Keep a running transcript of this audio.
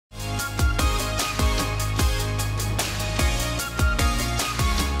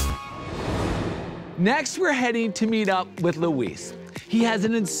Next, we're heading to meet up with Luis. He has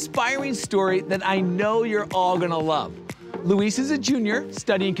an inspiring story that I know you're all gonna love. Luis is a junior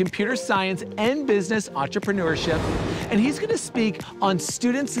studying computer science and business entrepreneurship, and he's gonna speak on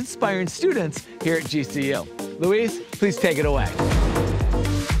students inspiring students here at GCU. Luis, please take it away.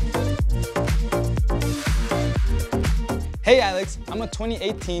 Hey Alex, I'm a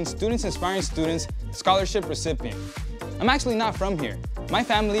 2018 Students Inspiring Students Scholarship recipient. I'm actually not from here. My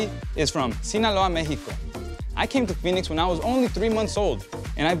family is from Sinaloa, Mexico. I came to Phoenix when I was only 3 months old,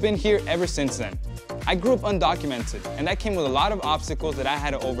 and I've been here ever since then. I grew up undocumented, and that came with a lot of obstacles that I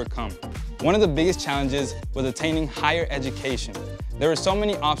had to overcome. One of the biggest challenges was attaining higher education. There were so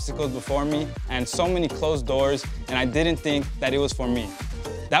many obstacles before me and so many closed doors, and I didn't think that it was for me.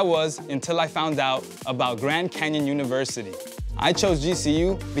 That was until I found out about Grand Canyon University. I chose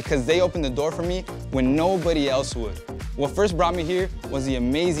GCU because they opened the door for me when nobody else would. What first brought me here was the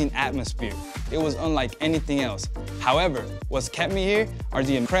amazing atmosphere. It was unlike anything else. However, what's kept me here are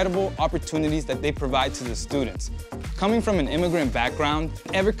the incredible opportunities that they provide to the students. Coming from an immigrant background,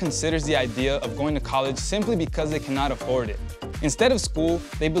 never considers the idea of going to college simply because they cannot afford it. Instead of school,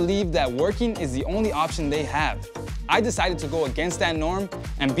 they believe that working is the only option they have. I decided to go against that norm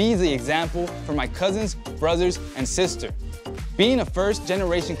and be the example for my cousins, brothers, and sister. Being a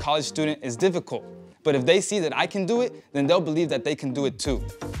first-generation college student is difficult, but if they see that I can do it, then they'll believe that they can do it too.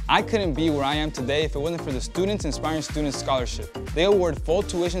 I couldn't be where I am today if it wasn't for the Students Inspiring Students Scholarship. They award full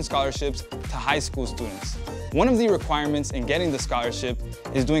tuition scholarships to high school students. One of the requirements in getting the scholarship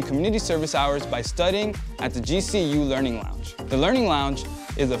is doing community service hours by studying at the GCU Learning Lounge. The Learning Lounge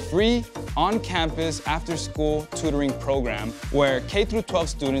is a free, on-campus, after-school tutoring program where K-12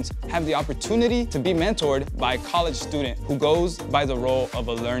 students have the opportunity to be mentored by a college student who goes by the role of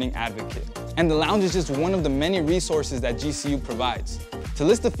a learning advocate. And the lounge is just one of the many resources that GCU provides. To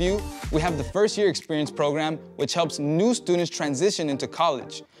list a few, we have the First Year Experience program, which helps new students transition into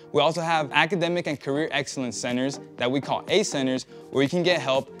college. We also have academic and career excellence centers that we call A centers, where you can get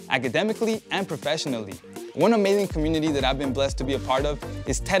help academically and professionally. One amazing community that I've been blessed to be a part of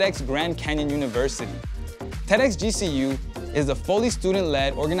is TEDx Grand Canyon University. TEDx GCU is a fully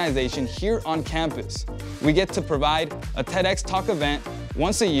student-led organization here on campus. We get to provide a TEDx talk event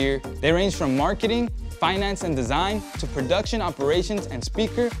once a year. They range from marketing, finance and design, to production operations and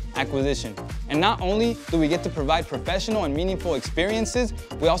speaker acquisition. And not only do we get to provide professional and meaningful experiences,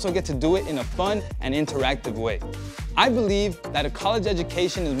 we also get to do it in a fun and interactive way. I believe that a college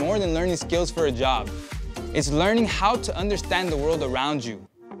education is more than learning skills for a job. It's learning how to understand the world around you.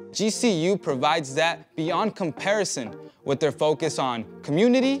 GCU provides that beyond comparison with their focus on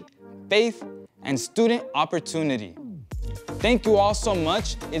community, faith, and student opportunity. Thank you all so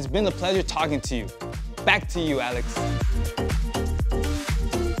much. It's been a pleasure talking to you. Back to you, Alex.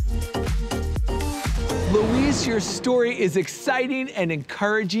 Luis, your story is exciting and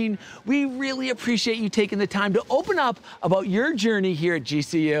encouraging. We really appreciate you taking the time to open up about your journey here at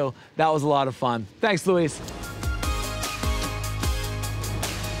GCU. That was a lot of fun. Thanks, Luis.